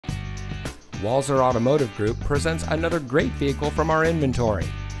Walser Automotive Group presents another great vehicle from our inventory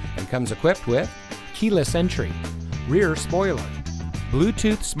and comes equipped with keyless entry, rear spoiler,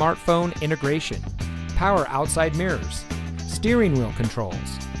 Bluetooth smartphone integration, power outside mirrors, steering wheel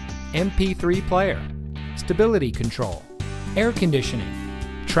controls, MP3 player, stability control, air conditioning,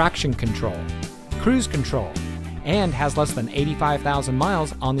 traction control, cruise control, and has less than 85,000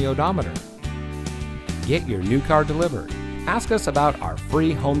 miles on the odometer. Get your new car delivered. Ask us about our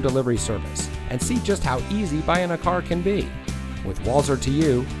free home delivery service and see just how easy buying a car can be. With Walser To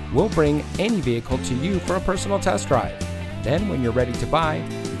You, we'll bring any vehicle to you for a personal test drive. Then when you're ready to buy,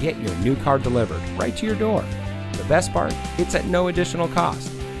 get your new car delivered right to your door. The best part, it's at no additional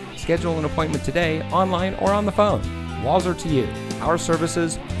cost. Schedule an appointment today, online or on the phone. Walser To You, our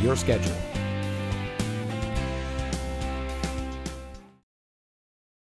services, your schedule.